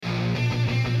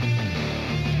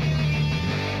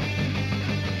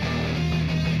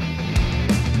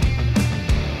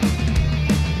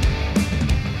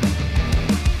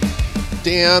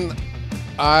Dan,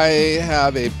 I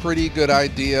have a pretty good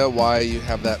idea why you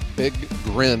have that big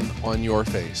grin on your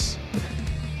face.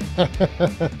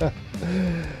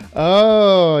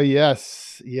 Oh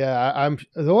yes, yeah.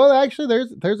 Well. Actually,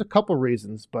 there's a couple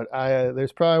reasons, but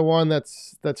there's probably one that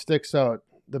sticks out.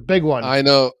 The big one. I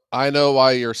know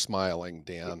why you're smiling,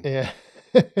 Dan. Yeah.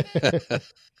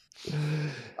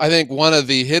 I think one of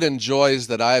the hidden joys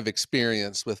that I've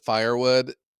experienced with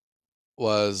firewood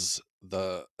was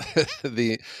the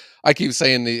the I keep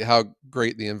saying how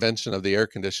great the invention of the air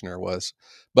conditioner was,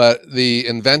 but the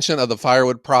invention of the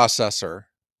firewood processor,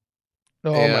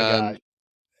 Oh my gosh.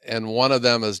 and one of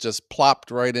them is just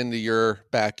plopped right into your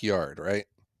backyard, right?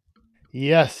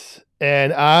 Yes,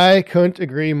 and I couldn't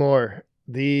agree more.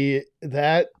 The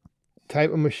that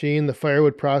type of machine, the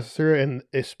firewood processor, and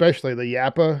especially the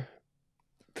Japa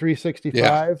Yeah,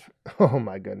 365. Oh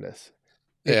my goodness,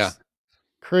 yeah. it's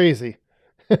crazy.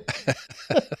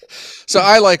 So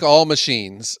I like all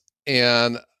machines,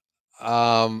 and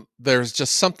there's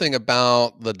just something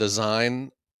about the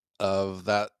design of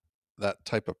that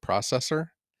type of processor.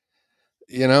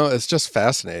 It's just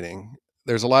fascinating.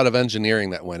 There's a lot of engineering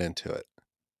that went into it.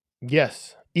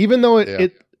 Yes, even though it, Yeah.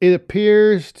 it it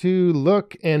appears to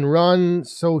look and run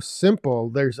so simple,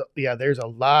 there's a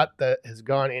lot that has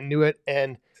gone into it,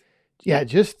 and yeah,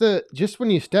 just when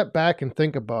you step back and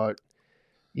think about,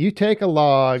 you take a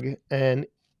log and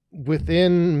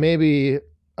within maybe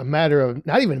a matter of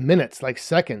not even minutes, like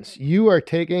seconds, you are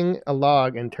taking a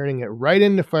log and turning it right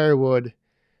into firewood,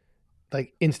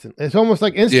 like instant. It's almost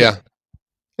like instant. Yeah.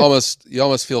 You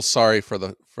almost feel sorry for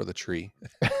the tree.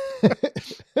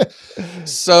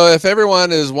 So if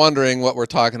everyone is wondering what we're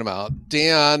talking about,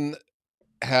 Dan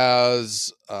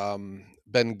has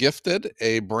been gifted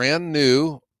a brand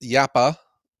new Japa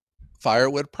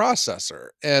firewood processor,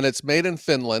 and it's made in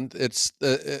Finland. It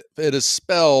is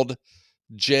spelled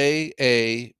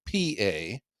Japa,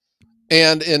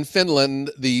 and in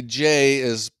Finland the J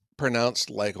is pronounced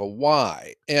like a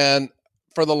Y. And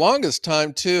for the longest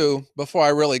time too, before I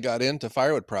really got into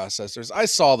firewood processors, I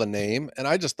saw the name and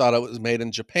I just thought it was made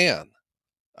in Japan.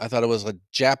 I thought it was a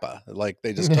Japa, like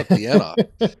they just took the N off.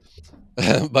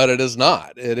 But it is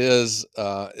not.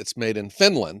 It's made in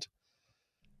Finland,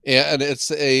 and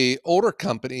it's a older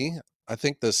company. I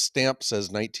think the stamp says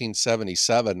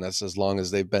 1977. That's as long as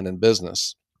they've been in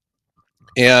business.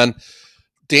 And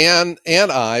Dan and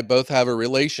I both have a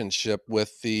relationship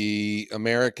with the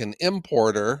American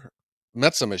importer,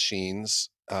 Metza Machines,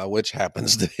 which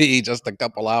happens to be just a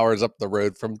couple hours up the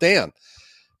road from Dan.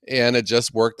 And it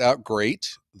just worked out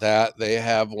great that they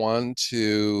have one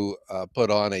to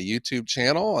put on a YouTube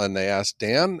channel. And they asked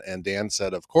Dan, and Dan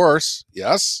said, of course,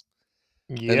 yes.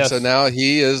 And so Yes. now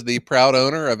he is the proud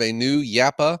owner of a new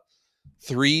Japa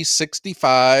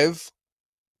 365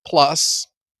 Plus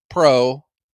Pro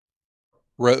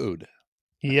Road.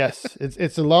 Yes.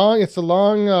 It's a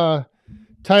long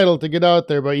title to get out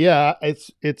there, but yeah,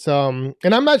 it's and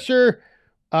I'm not sure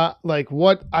like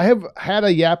what I have had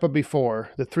a Yappa before,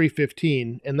 the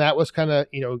 315, and that was kind of,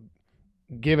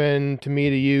 given to me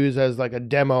to use as like a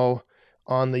demo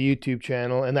on the YouTube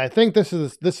channel. And I think this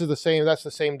is the same. That's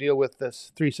the same deal with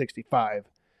this 365.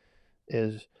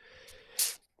 Is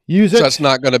use So it's it.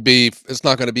 not going to be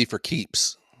for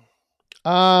keeps.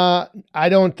 I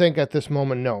don't think at this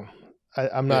moment. No,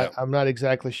 I'm Yeah. not. I'm not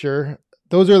exactly sure.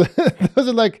 Those are those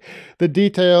are like the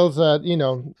details that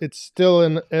it's still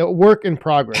in a work in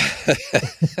progress.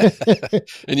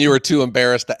 And you were too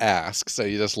embarrassed to ask, so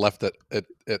you just left it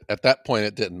at that point.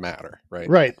 It didn't matter, right?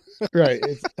 Right, right.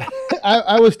 It's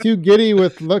I was too giddy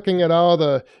with looking at all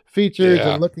the features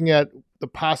Yeah. and looking at the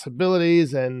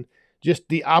possibilities and just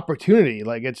the opportunity.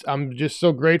 Like I'm just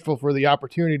so grateful for the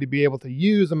opportunity to be able to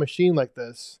use a machine like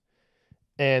this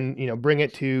and bring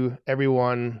it to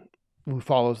everyone who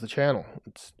follows the channel.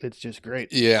 It's just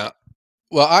great. Yeah.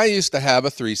 Well, I used to have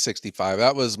a 365.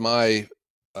 That was my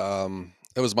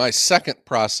it was my second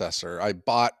processor. I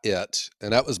bought it,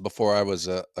 and that was before I was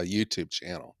a YouTube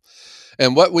channel.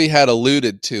 And what we had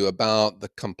alluded to about the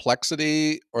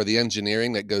complexity or the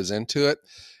engineering that goes into it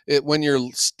when you're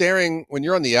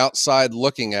on the outside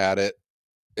looking at it,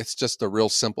 it's just a real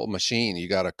simple machine. You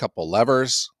got a couple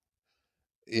levers,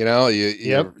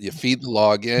 Yep. you feed the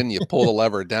log in, you pull the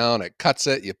lever down, it cuts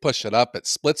it, you push it up, it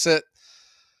splits it.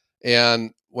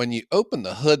 And when you open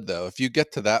the hood, though, if you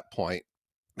get to that point,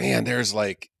 man, there's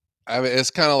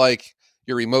it's kind of like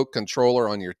your remote controller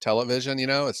on your television.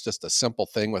 It's just a simple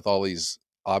thing with all these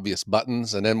obvious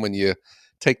buttons. And then when you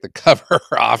take the cover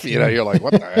off, you're like,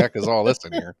 what the heck is all this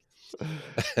in here?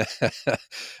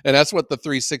 And that's what the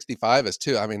 365 is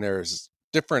too. I mean, there's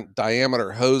different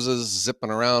diameter hoses zipping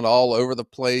around all over the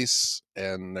place,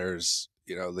 and there's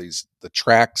the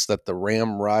tracks that the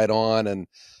ram ride on, and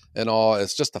all.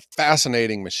 It's just a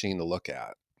fascinating machine to look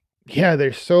at. Yeah,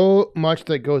 there's so much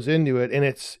that goes into it, and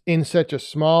it's in such a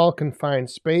small, confined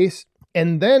space.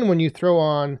 And then when you throw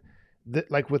on,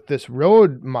 like with this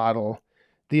road model,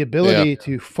 the Yeah. ability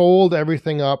to fold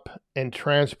everything up and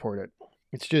transport it,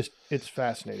 it's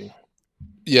fascinating.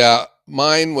 Yeah,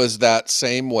 mine was that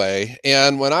same way.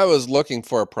 And when I was looking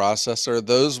for a processor,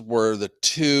 those were the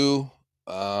two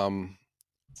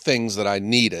things that I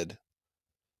needed.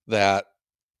 That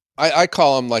I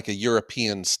call them like a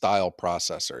European style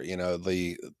processor.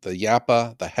 The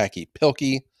Japa, the Hacky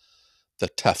Pilky, the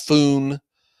Typhoon.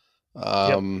 Yep.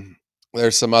 Um,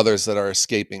 there's some others that are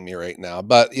escaping me right now,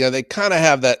 but they kind of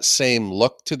have that same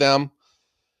look to them.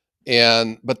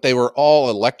 But they were all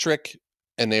electric,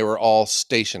 and they were all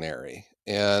stationary,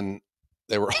 and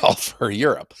they were all for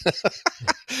Europe.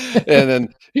 And then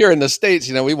here in the States,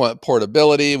 we want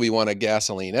portability, we want a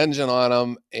gasoline engine on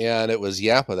them, and it was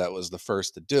Yapa that was the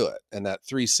first to do it. And that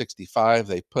 365,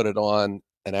 they put it on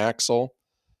an axle,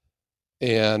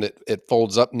 and it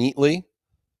folds up neatly,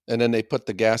 and then they put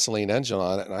the gasoline engine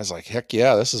on it, and I was like, heck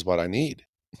yeah, this is what I need.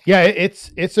 Yeah,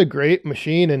 it's a great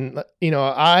machine, and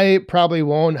I probably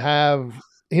won't have.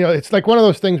 It's like one of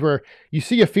those things where you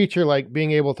see a feature like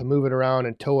being able to move it around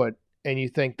and tow it, and you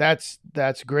think that's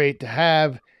great to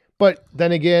have. But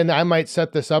then again, I might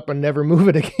set this up and never move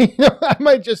it again. I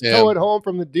might just Yeah, tow it home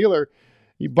from the dealer.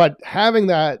 But having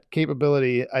that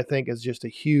capability, I think, is just a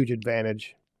huge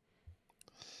advantage.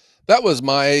 that was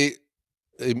my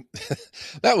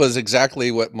that was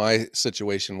exactly what my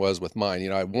situation was with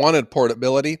mine. I wanted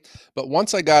portability, but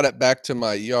once I got it back to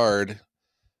my yard,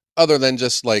 other than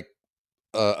just like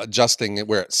adjusting it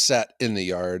where it's set in the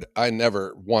yard, I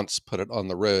never once put it on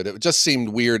the road. It just seemed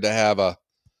weird to have I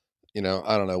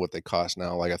don't know what they cost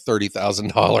now, like a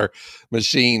 $30,000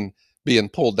 machine being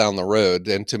pulled down the road.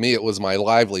 And to me, it was my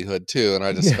livelihood too. And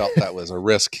I just felt that was a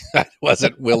risk I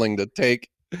wasn't willing to take.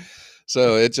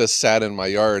 So it just sat in my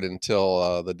yard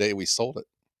until the day we sold it.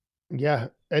 Yeah,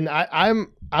 and I'm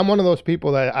one of those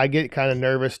people that I get kind of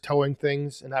nervous towing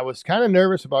things, and I was kind of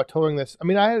nervous about towing this. I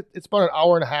mean, it's about an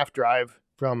hour and a half drive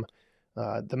from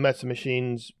the Metsa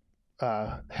Machines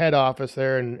head office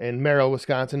there in Merrill,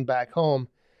 Wisconsin, back home,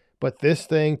 but this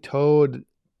thing towed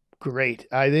great.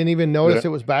 I didn't even Did notice it?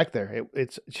 it was back there.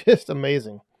 It's just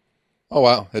amazing. Oh,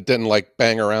 wow. It didn't like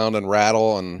bang around and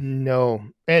rattle and No,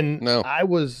 and no. I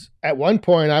was at one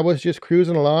point I was just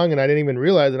cruising along, and I didn't even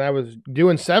realize that I was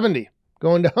doing 70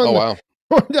 going Oh, down the wow.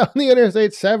 going down the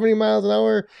interstate 70 miles an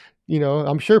hour.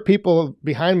 I'm sure people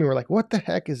behind me were like, what the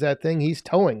heck is that thing he's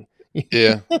towing?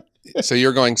 Yeah. So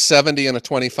you're going 70 in a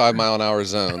 25-mile-an-hour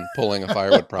zone pulling a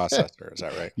firewood processor. Is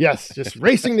that right? Yes, just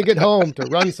racing to get home to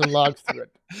run some logs through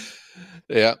it.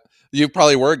 Yeah. You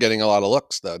probably were getting a lot of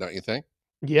looks though, don't you think?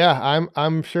 Yeah,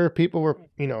 I'm sure people were,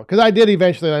 because I did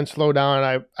eventually then slow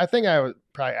down. I think I was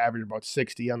probably average about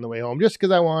 60 on the way home just because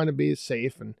I wanted to be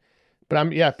safe.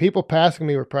 But yeah, people passing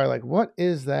me were probably like, what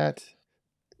is that?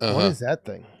 What Uh-huh. is that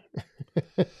thing?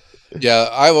 Yeah,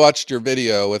 I watched your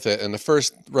video with it, and the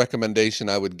first recommendation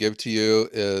I would give to you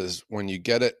is when you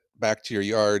get it back to your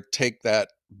yard, take that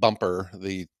bumper,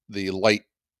 the light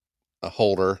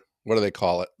holder. What do they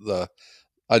call it?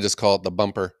 I just call it the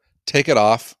bumper. Take it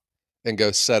off and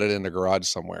go set it in the garage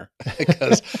somewhere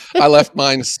because I left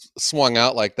mine swung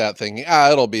out like that, thinking,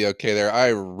 it'll be okay there. I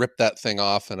ripped that thing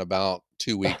off in about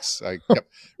 2 weeks. I kept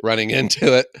running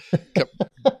into it, kept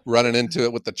running into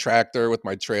it with the tractor, with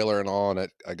my trailer and all, and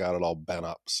I got it all bent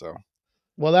up. So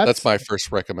Well, that's my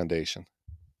first recommendation.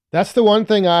 that's the one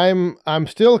thing I'm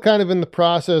still kind of in the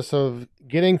process of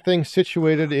getting things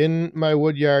situated in my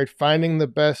wood yard, finding the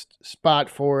best spot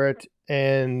for it,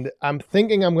 and I'm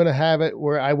thinking I'm going to have it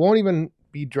where I won't even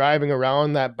be driving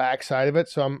around that back side of it.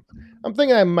 So I'm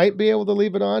thinking I might be able to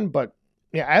leave it on, but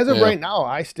yeah, as of Yeah. right now,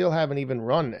 I still haven't even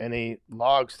run any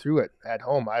logs through it at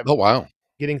home. I'm Oh, wow.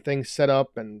 getting things set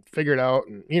up and figured out,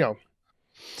 and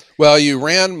Well, you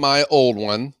ran my old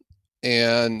one,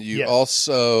 and you yes,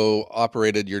 also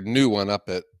operated your new one up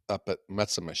at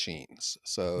Metsa Machines.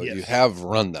 So you yes, have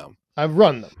run them. I've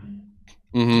run them,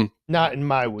 Hmm. not in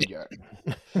my wood yard.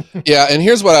 Yeah, and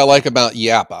here's what I like about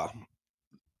Yapa.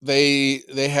 They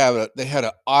had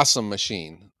an awesome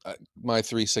machine. My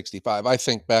 365. I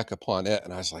think back upon it,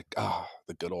 and I was like,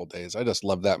 the good old days. I just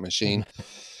love that machine.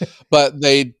 But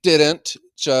they didn't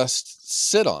just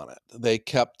sit on it. They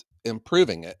kept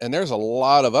improving it. And there's a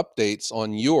lot of updates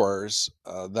on yours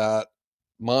that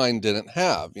mine didn't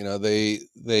have.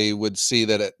 They would see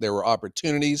that there were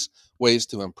opportunities, ways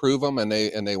to improve them, and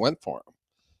they went for them.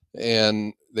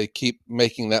 and they keep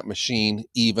making that machine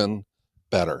even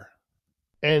better.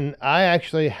 And I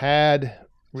actually had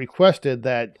requested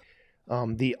that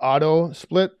the auto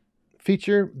split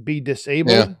feature be Yeah.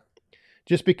 disabled,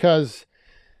 just because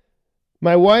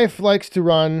my wife likes to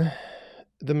run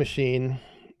the machine,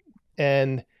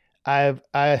 and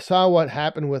I saw what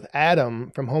happened with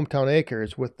Adam from Hometown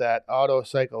Acres with that auto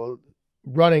cycle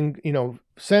running,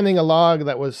 sending a log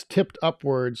that was tipped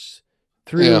upwards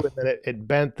through, Yeah. and then it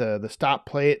bent the stop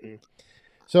plate. And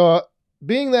so,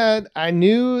 being that I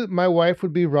knew my wife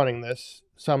would be running this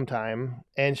sometime,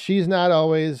 and she's not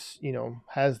always,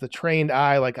 has the trained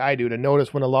eye like I do to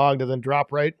notice when a log doesn't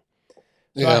drop right.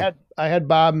 So Yeah. I had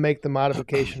Bob make the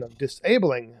modification of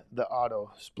disabling the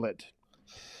auto split.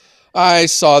 I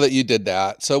saw that you did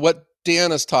that. So what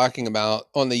Dan is talking about,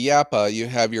 on the Japa, you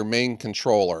have your main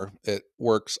controller. It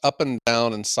works up and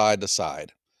down and side to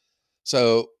side.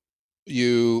 So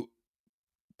you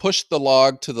you push the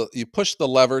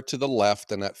lever to the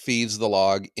left, and that feeds the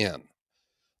log in.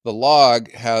 The log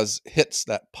hits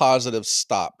that positive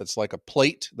stop. It's like a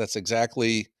plate that's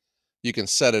exactly, you can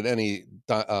set it any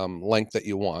length that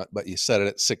you want, but you set it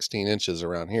at 16 inches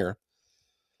around here.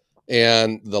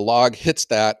 And the log hits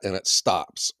that and it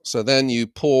stops. So then you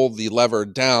pull the lever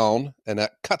down and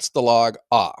that cuts the log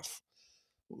off.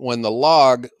 When the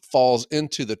log falls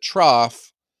into the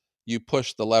trough, you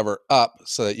push the lever up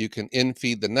so that you can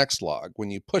infeed the next log. When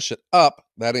you push it up,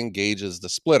 that engages the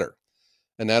splitter.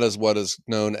 And that is what is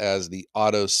known as the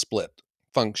auto split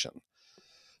function.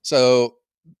 So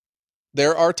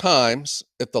there are times,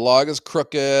 if the log is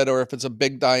crooked or if it's a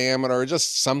big diameter or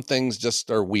just some things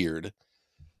just are weird,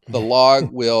 the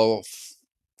log will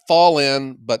fall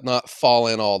in, but not fall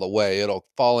in all the way. It'll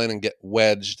fall in and get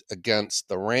wedged against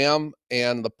the ram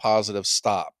and the positive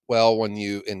stop. Well, when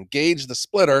you engage the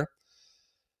splitter,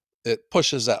 it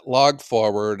pushes that log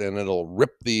forward and it'll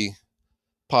rip the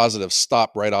positive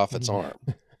stop right off its arm.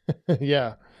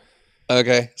 Yeah.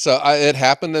 Okay. So it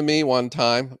happened to me one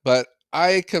time, but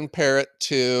I compare it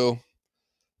to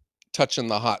touching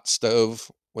the hot stove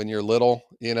when you're little,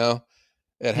 it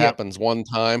Yep. happens one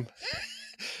time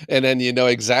and then you know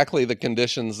exactly the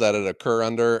conditions that it occur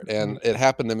under. And it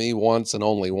happened to me once and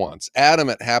only once. Adam,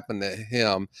 it happened to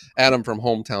him. Adam from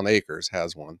Hometown Acres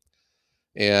has one,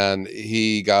 and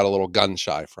he got a little gun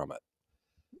shy from it.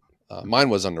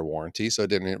 Mine was under warranty, so it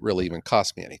didn't really even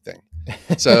cost me anything.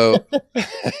 So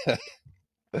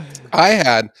I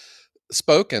had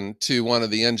spoken to one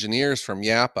of the engineers from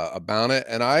Japa about it,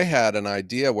 and I had an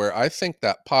idea where I think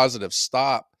that positive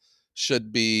stop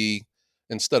should be,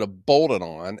 instead of bolted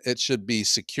on, it should be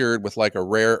secured with like a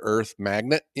rare earth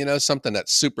magnet, something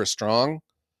that's super strong.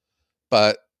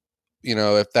 But,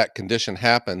 if that condition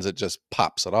happens, it just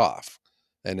pops it off.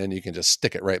 And then you can just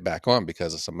stick it right back on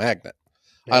because it's a magnet.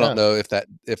 I don't Yeah. know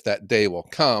if that day will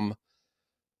come,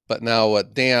 but now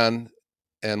what Dan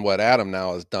and what Adam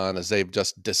now has done is they've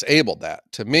just disabled that.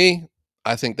 To me,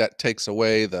 I think that takes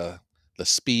away the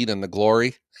speed and the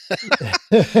glory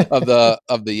of the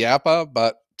Japa,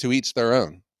 but to each their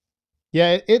own.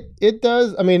 Yeah, it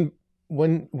does. I mean,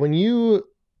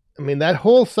 that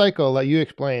whole cycle that you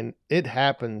explained, it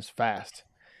happens fast.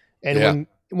 And Yeah.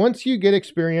 once you get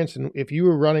experience, and if you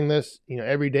were running this,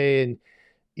 every day, and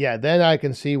yeah, then I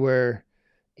can see where,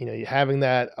 you having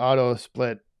that auto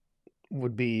split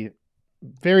would be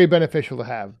very beneficial to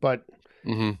have. But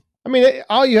Hmm. I mean,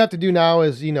 all you have to do now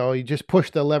is, you just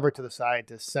push the lever to the side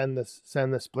to send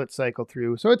the split cycle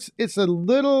through. So it's a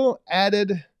little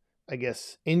added, I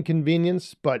guess,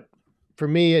 inconvenience, but for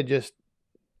me, it just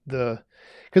the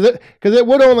because it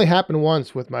would only happen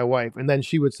once with my wife, and then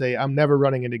she would say, "I'm never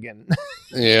running it again."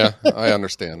 Yeah, I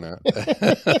understand that.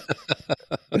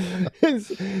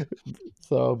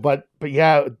 So, but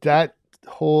yeah, that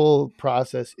whole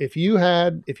process. If you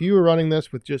were running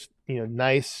this with just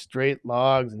nice straight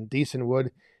logs and decent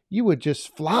wood, you would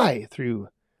just fly through.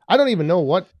 I don't even know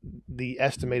what the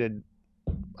estimated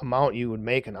amount you would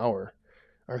make an hour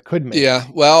or could make. Yeah,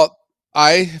 well,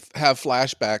 I have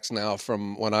flashbacks now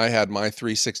from when I had my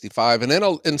 365, and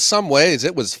in some ways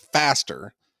it was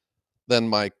faster than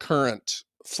my current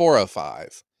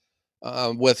 405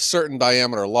 with certain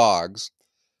diameter logs.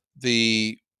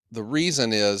 The the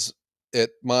reason is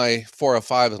my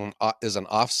 405 is an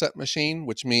offset machine,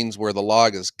 which means where the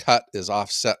log is cut is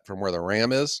offset from where the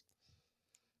ram is,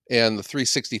 and the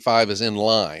 365 is in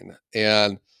line.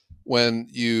 And when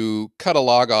you cut a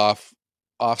log off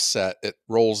offset, it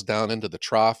rolls down into the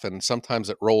trough, and sometimes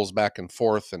it rolls back and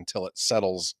forth until it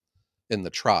settles in the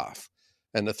trough.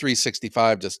 And the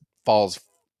 365 just falls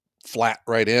flat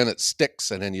right in, it sticks,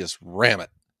 and then you just ram it,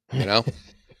 you know?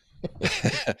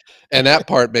 And that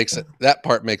part makes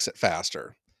it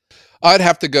faster. I'd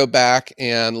have to go back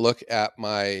and look at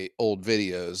my old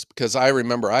videos because I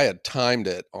remember I had timed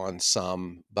it on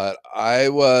some, but I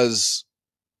was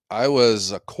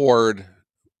a cord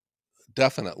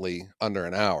definitely under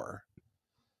an hour.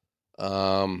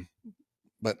 Um,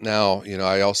 but now,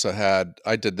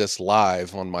 I did this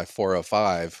live on my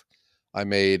 405. I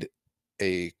made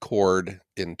a cord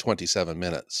in 27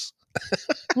 minutes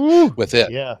Woo! with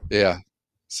it. Yeah. Yeah.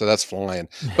 So that's flying.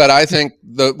 But I think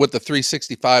with the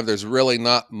 365, there's really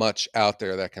not much out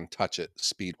there that can touch it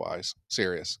speed wise.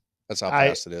 Serious. That's how I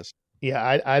fast it is.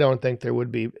 Yeah, I don't think there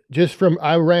would be. Just from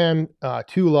I ran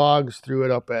 2 logs through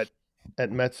it up at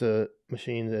Metza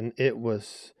machines, and it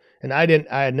was, and I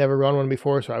had never run one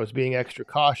before, so I was being extra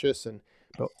cautious. And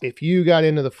but if you got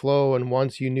into the flow and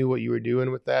once you knew what you were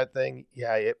doing with that thing,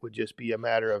 yeah, it would just be a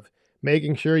matter of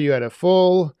making sure you had a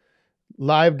full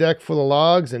live deck full of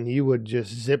logs, and you would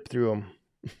just zip through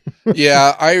them.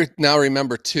 Yeah, I now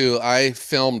remember too. I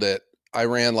filmed it. I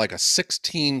ran like a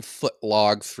 16-foot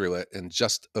log through it in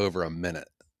just over a minute,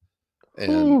 and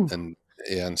Whew. and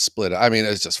and split it. I mean,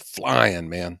 it's just flying,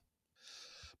 man.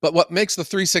 But what makes the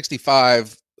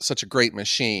 365 such a great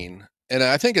machine, and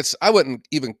I wouldn't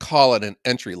even call it an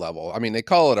entry level. I mean, they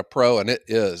call it a pro, and it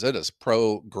is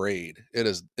pro grade. It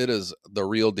is the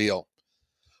real deal.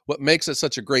 What makes it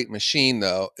such a great machine,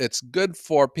 though, it's good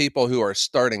for people who are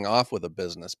starting off with a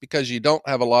business because you don't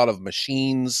have a lot of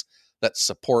machines that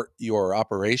support your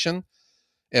operation.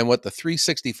 And what the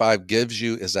 365 gives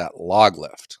you is that log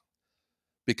lift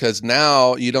because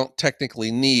now you don't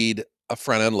technically need a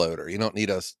front end loader. You don't need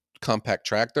a compact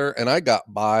tractor. And I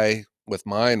got by with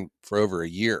mine for over a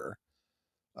year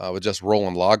with just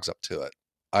rolling logs up to it.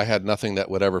 I had nothing that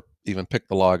would ever even pick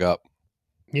the log up.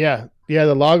 Yeah, yeah,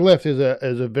 the log lift is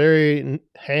a very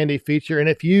handy feature, and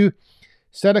if you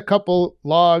set a couple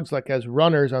logs like as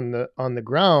runners on the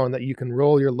ground that you can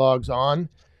roll your logs on,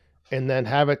 and then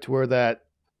have it to where that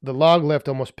the log lift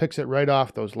almost picks it right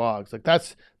off those logs. Like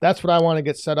that's what I want to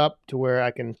get set up to where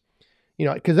I can,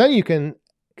 because then you can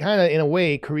kind of in a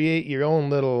way create your own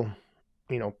little,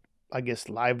 you know, I guess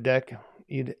live deck.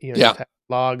 You Yeah. just have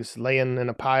logs laying in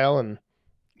a pile and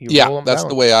you Yeah, roll them that's the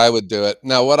down. way I would do it.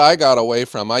 Now, what I got away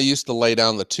from, I used to lay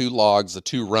down the two logs, the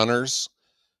two runners,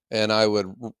 and I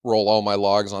would roll all my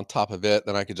logs on top of it.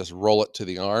 Then I could just roll it to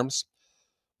the arms.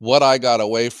 What I got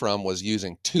away from was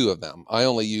using two of them. I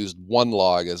only used one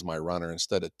log as my runner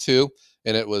instead of two,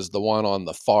 and it was the one on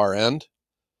the far end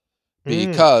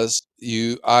Mm. because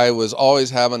I was always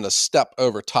having to step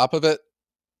over top of it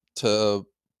to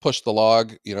push the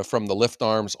log, from the lift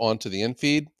arms onto the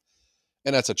infeed,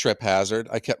 and that's a trip hazard.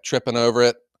 I kept tripping over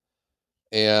it.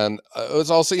 And it was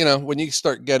also, when you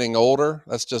start getting older,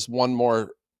 that's just one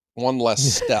less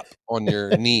step on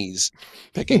your knees,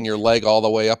 picking your leg all the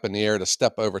way up in the air to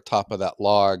step over top of that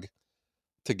log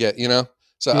to get.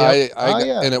 So Yep. I Oh got,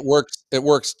 yeah. and it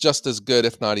works just as good,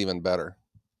 if not even better.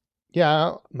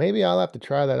 Yeah. Maybe I'll have to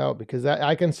try that out because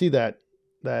I can see that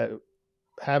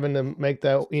having to make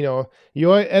that,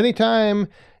 you anytime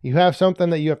you have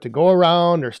something that you have to go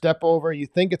around or step over, you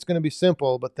think it's going to be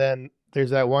simple, but then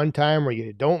there's that one time where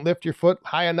you don't lift your foot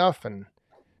high enough and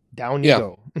down you Yeah.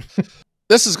 go.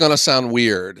 This is going to sound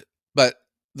weird, but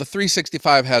the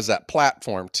 365 has that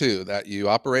platform too that you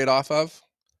operate off of.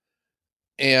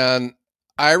 And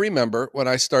I remember when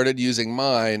I started using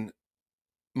mine,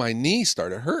 my knee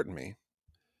started hurting me.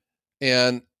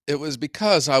 And it was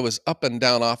because I was up and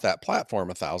down off that platform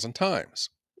 1,000 times.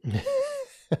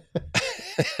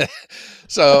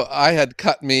 So I had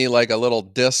cut me like a little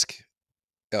disc,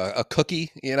 a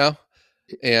cookie,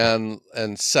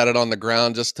 and set it on the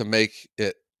ground just to make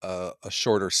it a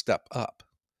shorter step up.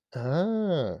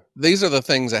 Ah, These are the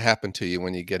things that happen to you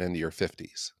when you get into your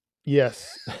 50s.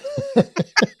 yes.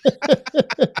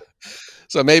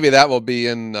 So maybe that will be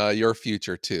in your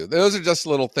future too. Those are just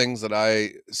little things that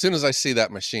as soon as I see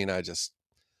that machine,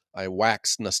 I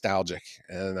wax nostalgic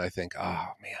and I think, oh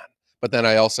man. But then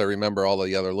I also remember all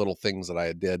the other little things that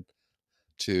I did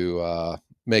to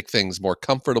make things more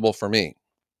comfortable for me.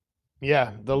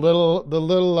 Yeah, the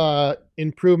little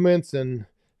improvements and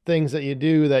things that you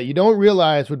do that you don't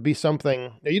realize would be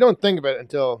something that you don't think of it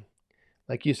until,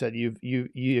 like you said, you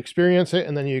experience it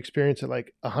and then you experience it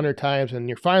like 100 times and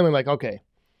you're finally like, okay,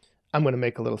 I'm going to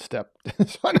make a little step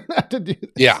so I don't have to do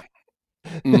Yeah.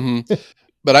 this. hmm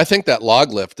But I think that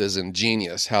log lift is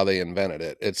ingenious how they invented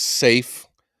it. It's safe.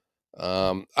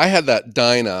 I had that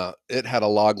Dyna. It had a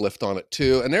log lift on it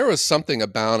too, and there was something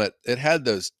about it. It had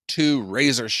those two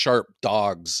razor sharp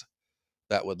dogs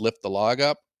that would lift the log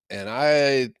up, and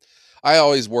I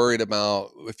always worried about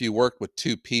if you worked with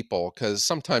two people, because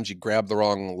sometimes you grab the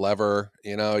wrong lever,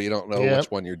 you don't know Yeah.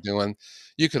 which one you're doing.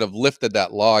 You could have lifted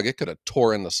that log, it could have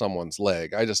tore into someone's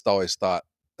leg. I just always thought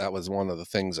that was one of the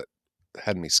things that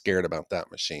had me scared about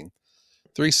that machine.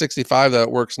 365,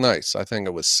 that works nice. I think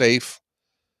it was safe.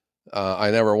 I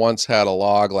never once had a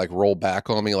log like roll back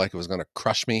on me like it was going to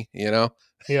crush me.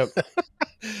 Yep.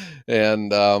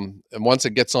 And once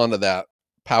it gets onto that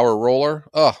power roller,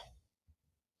 oh,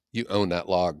 you own that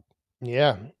log.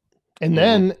 Yeah. And Hmm.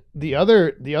 then the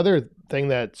other thing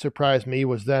that surprised me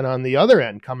was then on the other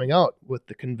end coming out with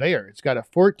the conveyor. It's got a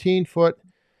 14-foot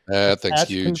That thing's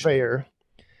attached huge. conveyor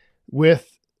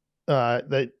with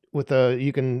that with a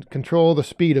you can control the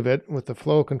speed of it with the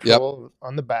flow Yep. control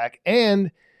on the back,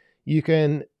 and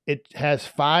it has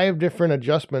 5 different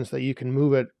adjustments that you can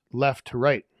move it left to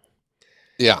right.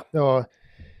 Yeah.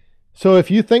 So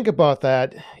if you think about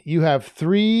that, you have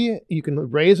 3, you can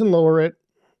raise and lower it,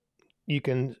 you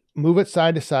can move it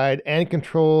side to side and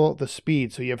control the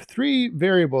speed. So you have 3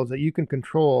 variables that you can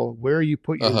control where you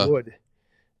put Uh your huh. wood.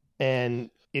 And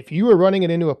if you were running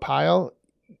it into a pile,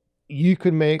 you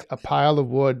could make a pile of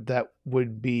wood that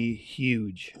would be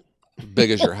huge.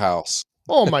 Big as your house.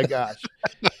 Oh my gosh.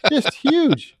 Just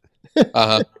huge.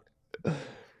 Uh huh.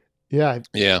 Yeah.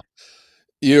 Yeah.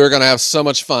 You're going to have so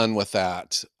much fun with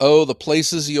that. Oh, the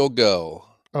places you'll go.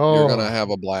 You're going to Oh. have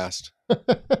a blast.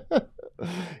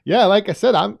 Yeah, like I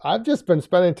said, I've just been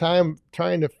spending time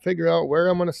trying to figure out where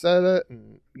I'm going to set it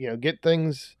and get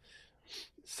things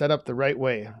set up the right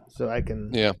way so I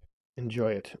can Yeah.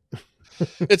 enjoy it.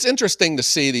 It's interesting to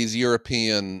see these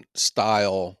European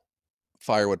style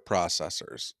firewood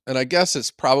processors. And I guess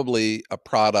it's probably a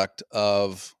product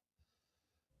of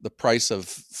the price of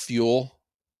fuel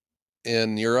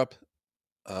in Europe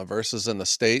versus in the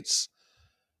States,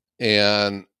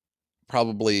 and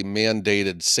probably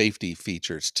mandated safety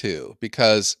features too,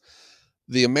 because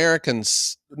the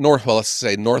Americans, well, let's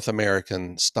say North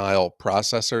American style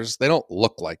processors, they don't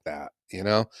look like that.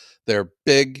 They're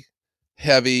big,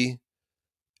 heavy,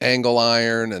 angle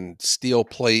iron and steel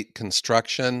plate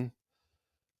construction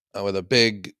with a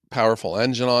big, powerful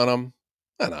engine on them.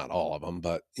 Not all of them,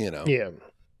 but. Yeah.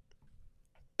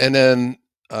 And then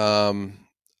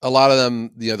a lot of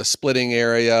them, the splitting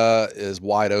area is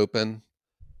wide open.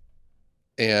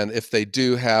 And if they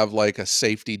do have like a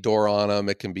safety door on them,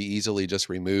 it can be easily just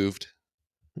removed.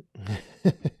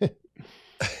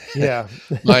 Yeah.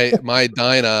 My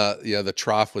Dyna, the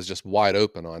trough was just wide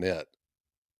open on it.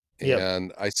 Yep.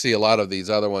 And I see a lot of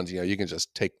these other ones, you can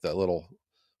just take the little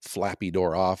flappy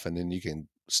door off and then you can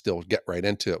still get right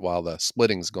into it while the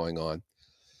splitting's going on.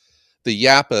 The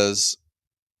Yapas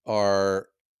are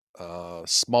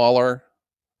smaller,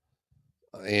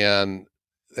 and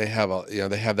they have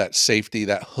that safety,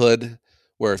 that hood,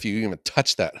 where if you even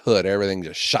touch that hood, everything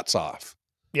just shuts off.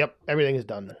 Yep. Everything is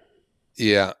done.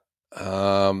 Yeah.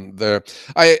 They're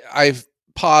I've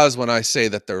pause when I say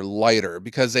that they're lighter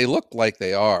because they look like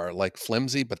they are like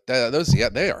flimsy, but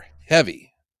they are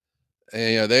heavy.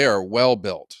 And, they are well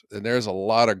built, and there's a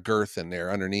lot of girth in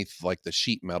there underneath, like the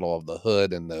sheet metal of the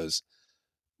hood and those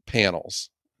panels,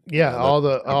 Yeah, that all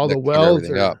the cover welds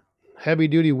everything up. are heavy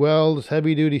duty welds,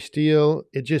 heavy duty steel.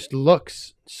 It just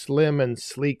looks slim and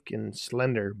sleek and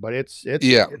slender, but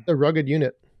Yeah, it's a rugged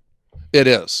unit. it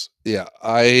is. Yeah,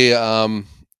 I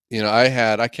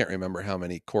can't remember how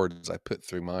many cords I put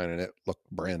through mine, and it looked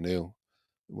brand new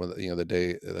when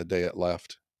the day it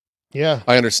left. Yeah.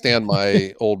 I understand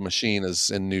my old machine is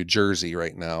in New Jersey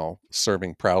right now,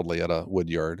 serving proudly at a wood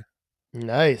yard.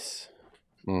 Nice.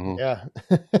 Hmm. Yeah.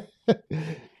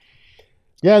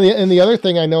 Yeah, and the other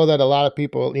thing I know that a lot of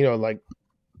people, like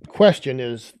question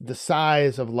is the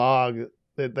size of log,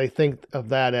 that they think of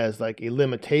that as like a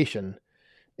limitation.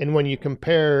 And when you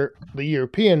compare the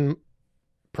European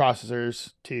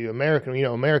processors to American,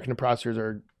 American processors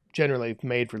are generally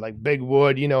made for like big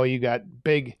wood, you got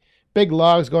big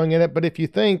logs going in it. But if you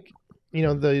think,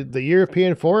 the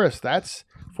European forest, that's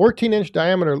 14-inch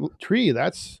diameter tree.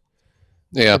 That's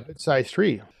Yeah, a good sized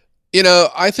tree.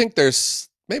 I think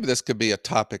maybe this could be a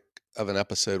topic of an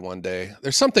episode one day.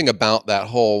 There's something about that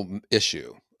whole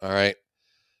issue. All right.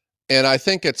 And I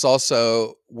think it's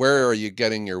also, where are you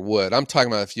getting your wood? I'm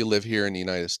talking about if you live here in the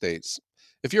United States.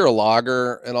 If you're a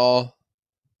logger and all,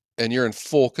 and you're in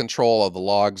full control of the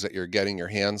logs that you're getting your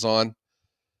hands on,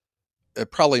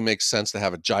 it probably makes sense to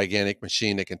have a gigantic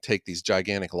machine that can take these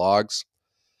gigantic logs.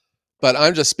 But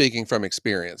I'm just speaking from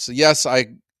experience. Yes,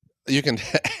 you can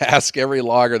ask every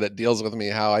logger that deals with me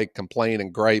how I complain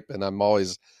and gripe, and I'm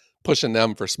always pushing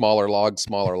them for smaller logs,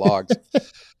 smaller logs.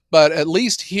 But at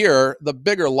least here, the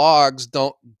bigger logs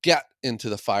don't get into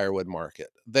the firewood market.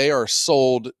 They are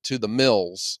sold to the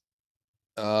mills,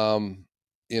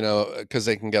 because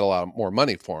they can get a lot more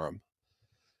money for them.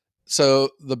 So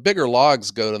the bigger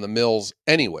logs go to the mills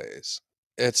anyways.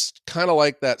 It's kind of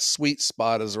like that sweet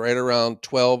spot is right around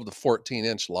 12 to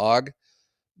 14-inch log,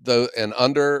 though, and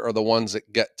under are the ones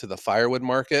that get to the firewood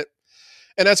market.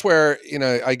 And that's where,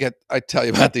 I tell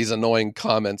you about these annoying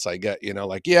comments I get,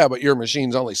 like, yeah, but your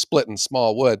machine's only splitting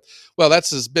small wood. Well,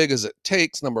 that's as big as it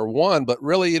takes, number one, but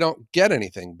really you don't get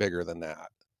anything bigger than that.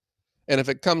 And if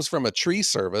it comes from a tree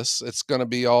service, it's going to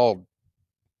be all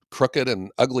crooked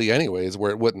and ugly anyways,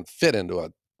 where it wouldn't fit into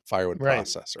a firewood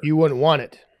processor. You wouldn't want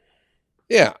it.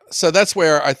 Yeah. So that's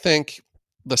where I think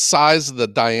the size of the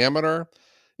diameter,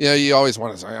 you always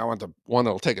want to say, I want the one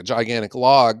that'll take a gigantic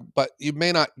log, but you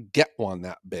may not get one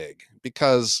that big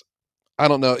because I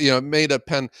don't know, it may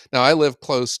depend. Now I live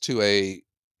close to a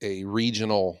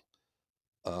regional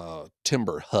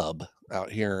timber hub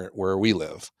out here where we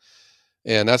live.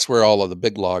 And that's where all of the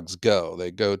big logs go.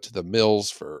 They go to the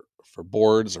mills for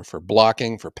boards or for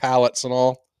blocking, for pallets and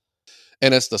all.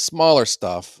 And it's the smaller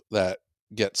stuff that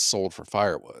gets sold for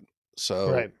firewood.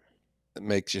 So it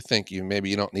makes you think maybe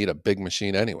you don't need a big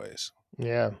machine anyways.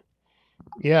 Yeah.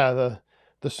 Yeah.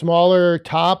 The smaller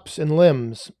tops and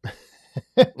limbs.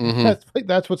 Mm-hmm.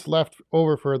 That's what's left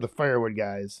over for the firewood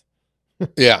guys.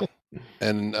 Yeah.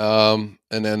 And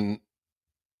then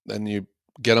you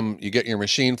get your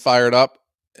machine fired up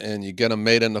and you get them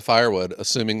made into firewood,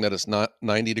 assuming that it's not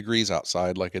 90 degrees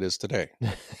outside like it is today.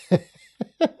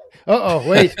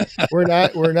 Wait, we're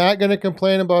not going to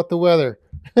complain about the weather.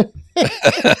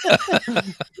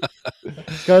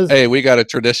 Hey, we got a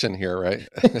tradition here, right?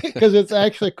 Because it's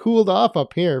actually cooled off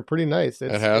up here pretty nice.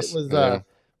 It was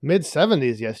mid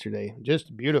 70s yesterday.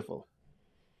 Just beautiful.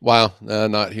 Wow.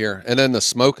 Not here. And then the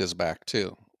smoke is back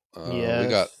too.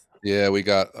 Yes. We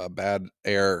got bad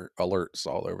air alerts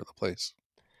all over the place.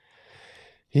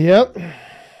 Yep.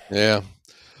 Yeah.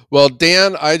 Well,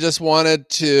 Dan, I just wanted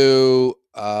to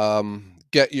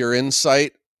get your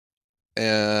insight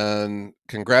and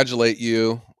congratulate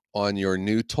you on your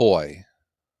new toy.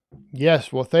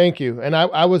 Yes. Well, thank you. And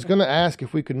I was going to ask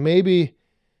if we could maybe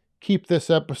keep this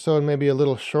episode maybe a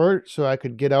little short so I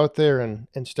could get out there and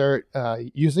start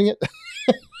using it.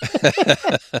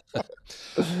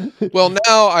 Well,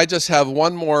 now I just have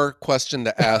one more question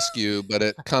to ask you, but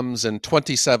it comes in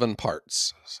 27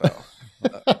 parts. So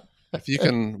if you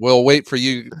can, we'll wait for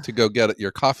you to go get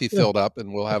your coffee filled up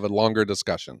and we'll have a longer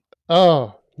discussion.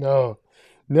 Oh, no.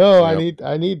 Yep.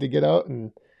 I need to get out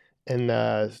and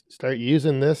start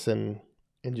using this and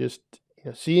just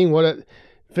seeing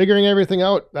figuring everything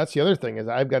out. That's the other thing is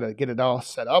I've got to get it all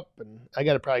set up and I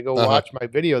got to probably go watch my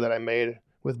video that I made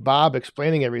with Bob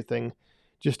explaining everything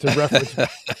just to reference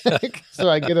back so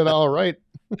I get it all right.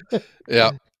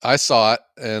 Yeah, I saw it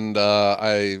and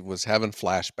I was having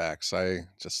flashbacks. I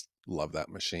just love that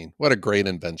machine. What a great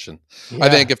invention. Yeah. I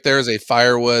think if there's a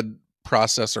firewood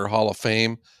processor Hall of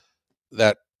Fame,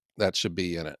 that should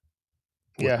be in it.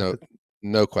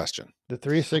 No question. The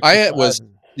 365.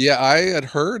 I had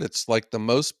heard it's like the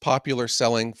most popular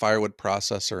selling firewood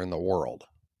processor in the world.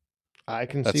 I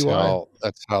can see why.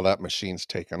 That's how that machine's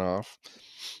taken off.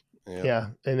 Yeah.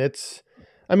 And it's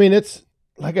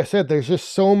like I said, there's just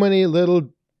so many little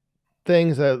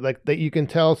things that you can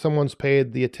tell someone's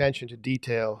paid the attention to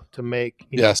detail to make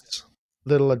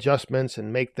little adjustments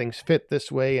and make things fit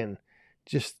this way. And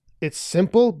just, it's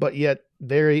simple, but yet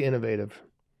very innovative.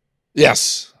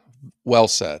 Yes. Well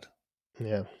said.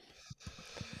 Yeah.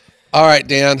 All right,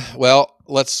 Dan. Well,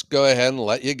 let's go ahead and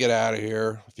let you get out of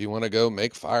here. If you want to go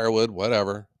make firewood,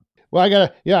 whatever. Well, I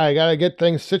gotta get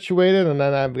things situated, and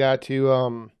then I've got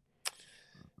to,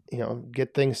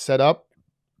 get things set up,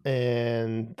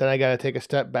 and then I got to take a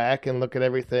step back and look at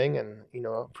everything, and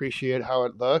appreciate how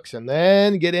it looks, and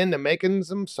then get into making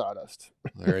some sawdust.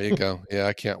 There you go. Yeah,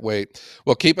 I can't wait.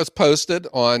 Well, keep us posted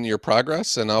on your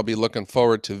progress, and I'll be looking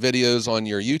forward to videos on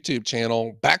your YouTube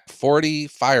channel, Back 40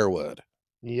 Firewood.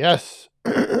 Yes,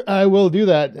 I will do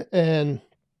that. And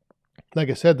like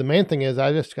I said, the main thing is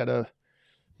I just got to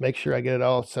make sure I get it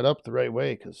all set up the right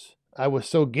way because I was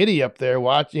so giddy up there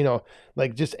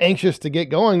just anxious to get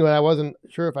going, but I wasn't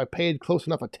sure if I paid close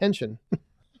enough attention.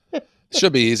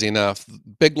 Should be easy enough.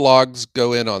 Big logs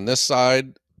go in on this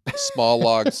side, small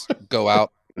logs go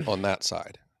out on that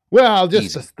side. Well,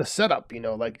 just the setup,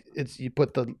 you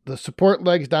put the support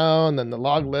legs down, then the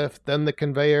log lift, then the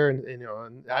conveyor,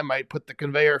 and I might put the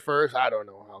conveyor first. I don't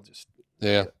know. I'll just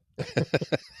yeah.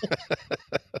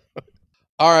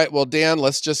 All right, well, Dan,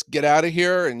 let's just get out of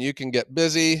here and you can get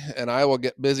busy, and I will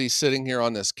get busy sitting here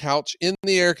on this couch in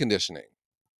the air conditioning.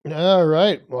 All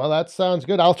right. Well, that sounds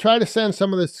good. I'll try to send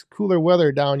some of this cooler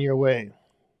weather down your way.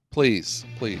 Please,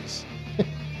 please.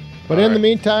 But in the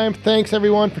meantime, thanks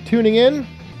everyone for tuning in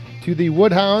to the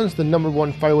Woodhounds, the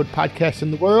 #1 firewood podcast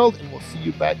in the world, and we'll see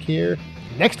you back here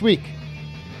next week.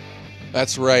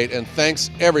 That's right. And thanks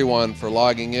everyone for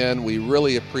logging in. We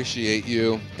really appreciate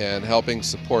you and helping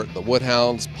support the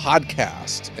Woodhounds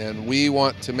podcast. And we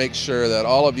want to make sure that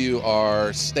all of you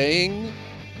are staying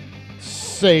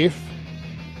safe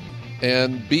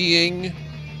and being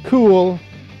cool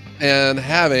and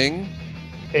having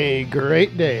a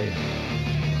great day.